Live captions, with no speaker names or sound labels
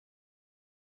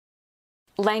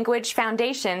Language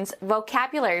Foundations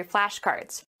Vocabulary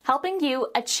Flashcards, helping you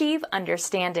achieve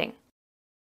understanding.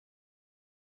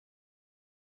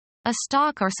 A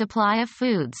stock or supply of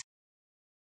foods.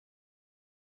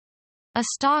 A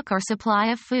stock or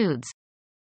supply of foods.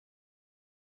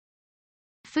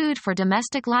 Food for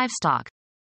domestic livestock.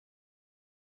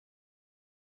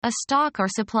 A stock or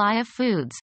supply of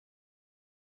foods.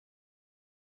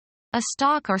 A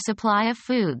stock or supply of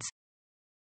foods.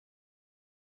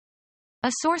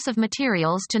 A source of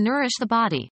materials to nourish the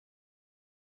body.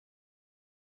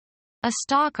 A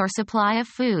stock or supply of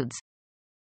foods.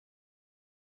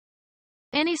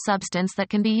 Any substance that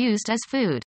can be used as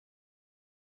food.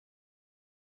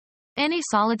 Any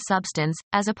solid substance,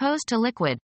 as opposed to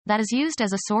liquid, that is used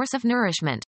as a source of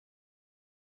nourishment.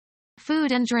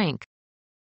 Food and drink.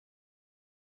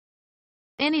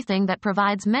 Anything that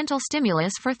provides mental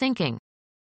stimulus for thinking.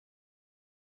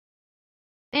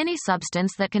 Any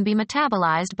substance that can be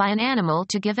metabolized by an animal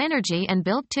to give energy and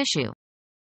build tissue.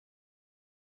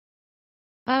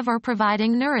 Of or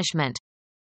providing nourishment.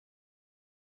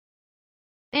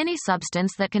 Any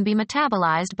substance that can be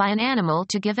metabolized by an animal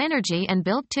to give energy and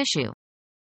build tissue.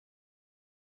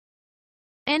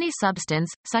 Any substance,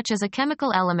 such as a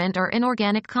chemical element or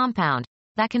inorganic compound,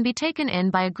 that can be taken in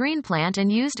by a green plant and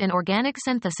used in organic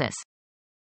synthesis.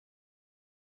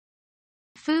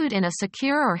 Food in a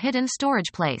secure or hidden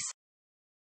storage place.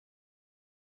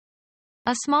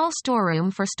 A small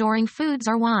storeroom for storing foods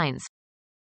or wines.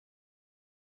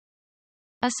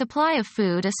 A supply of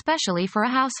food especially for a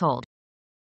household.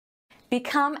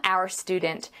 Become our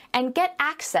student and get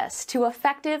access to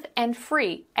effective and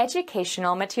free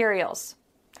educational materials.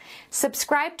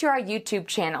 Subscribe to our YouTube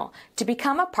channel to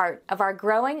become a part of our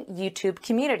growing YouTube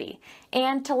community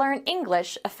and to learn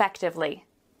English effectively.